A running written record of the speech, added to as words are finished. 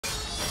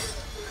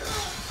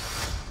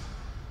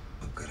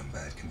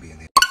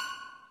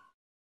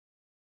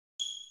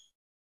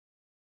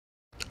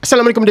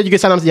Assalamualaikum dan juga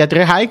salam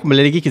sejahtera. Hai,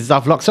 kembali lagi ke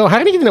Zhaf Vlog. So,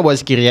 hari ni kita nak buat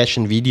sikit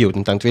reaction video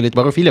tentang trailer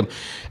terbaru filem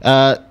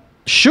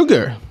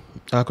Sugar.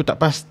 Aku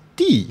tak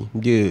pasti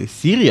dia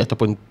siri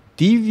ataupun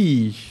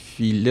TV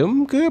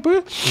filem ke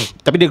apa.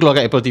 Tapi dia keluar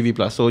kat Apple TV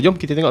Plus. So, jom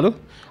kita tengok dulu.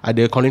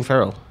 Ada Colin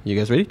Farrell. You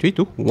guys ready? 3,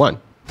 2,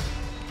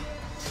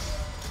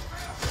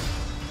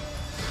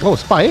 1. Oh,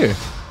 spy eh?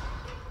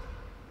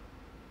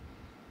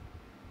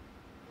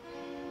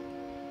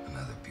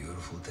 Another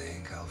beautiful day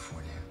in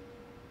California.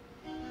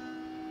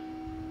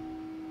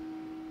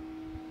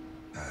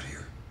 Out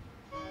here,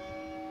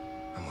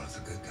 I'm one of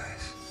the good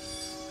guys.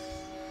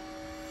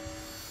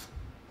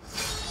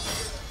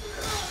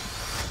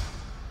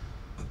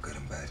 But good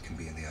and bad can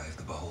be in the eye of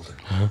the beholder.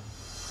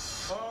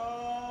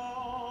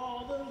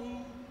 All the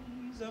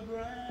leaves are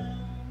brown.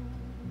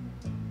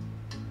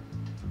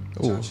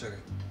 John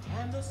Sugar.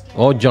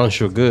 Oh, John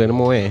Sugar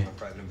nama eh.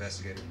 Private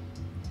investigator.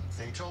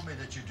 They told me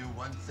that you do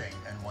one thing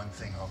and one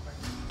thing only.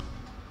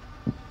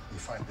 You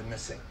find the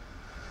missing.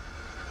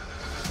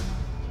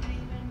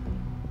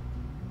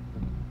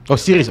 Oh,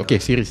 series. Okay,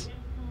 series.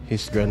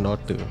 His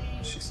granddaughter.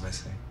 She's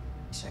missing.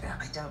 Sugar,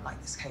 I don't like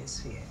this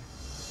case for you.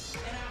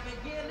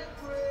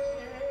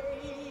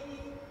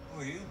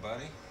 Who are you,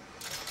 buddy?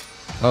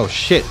 Oh,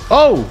 shit.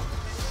 Oh!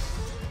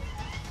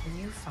 Are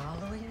you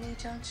following me,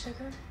 John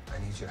Sugar?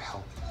 I need your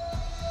help.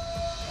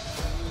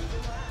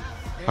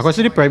 Aku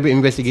rasa dia private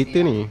investigator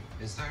ni.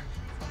 Is there?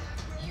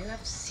 You have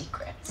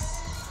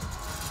secrets.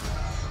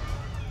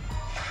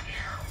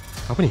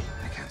 Apa ni?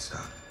 I can't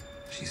stop.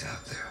 She's out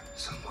there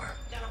somewhere.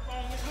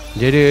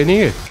 Dia ada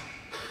ni ke?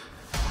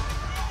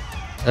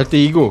 Alter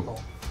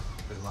ego.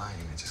 They're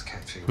lying. I just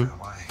can't figure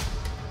out why.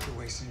 You're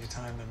wasting your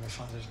time on my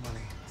father's money.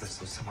 This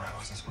was somewhere I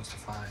wasn't supposed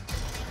to find.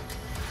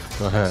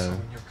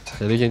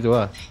 Selalu macam tu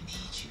lah. I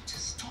need you to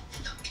stop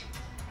looking.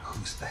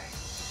 Who's they?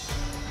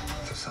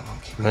 There's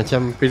someone keeping.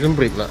 Macam Prison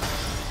Break lah.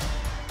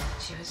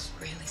 She was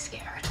really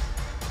scared.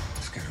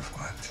 Scared of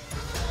what?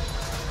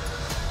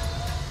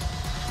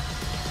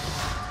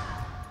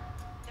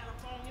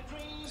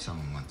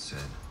 Someone once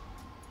said,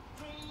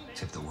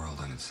 tip the world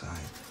on its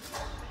side,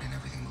 and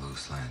everything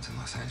loose lands in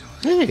Los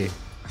Angeles. Hey,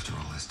 After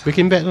all this time,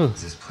 Breaking Bad tu.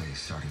 is this place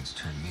starting to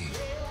turn me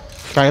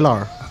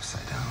Skylar.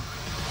 upside down?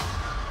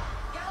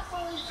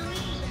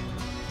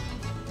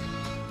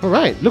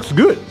 Alright, looks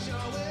good.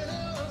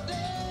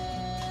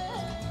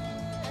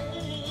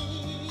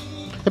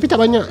 Tapi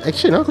tak banyak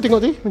action lah aku tengok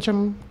tadi.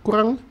 Macam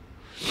kurang.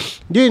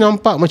 Dia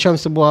nampak macam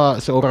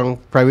seorang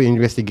private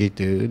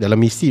investigator dalam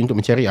misi untuk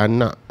mencari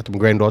anak atau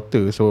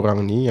granddaughter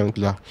seorang ni yang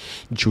telah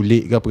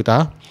diculik ke apa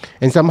tak.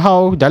 And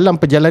somehow dalam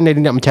perjalanan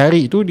dia nak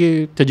mencari tu,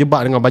 dia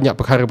terjebak dengan banyak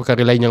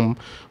perkara-perkara lain yang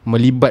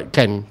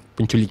melibatkan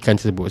penculikan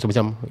tersebut. So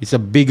macam it's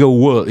a bigger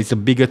world, it's a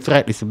bigger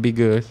threat, it's a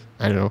bigger,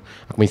 I don't know,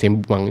 aku main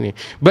sembang ni.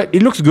 But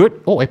it looks good.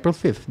 Oh, April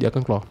 5th dia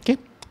akan keluar.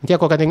 Okay, nanti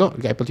aku akan tengok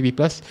dekat Apple TV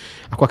Plus.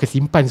 Aku akan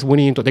simpan semua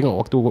ni untuk tengok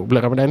waktu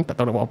bulan Ramadan. Tak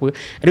tahu nak buat apa.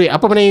 Anyway,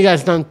 apa pandangan you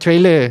guys tentang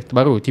trailer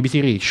terbaru TV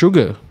series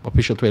Sugar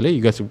official trailer?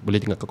 You guys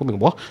boleh tinggal kat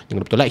komen bawah.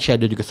 Jangan lupa like, share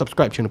dan juga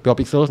subscribe channel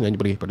Pure Pixels. Dan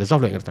jumpa lagi pada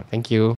Zhaf Vlog yang datang. Thank you.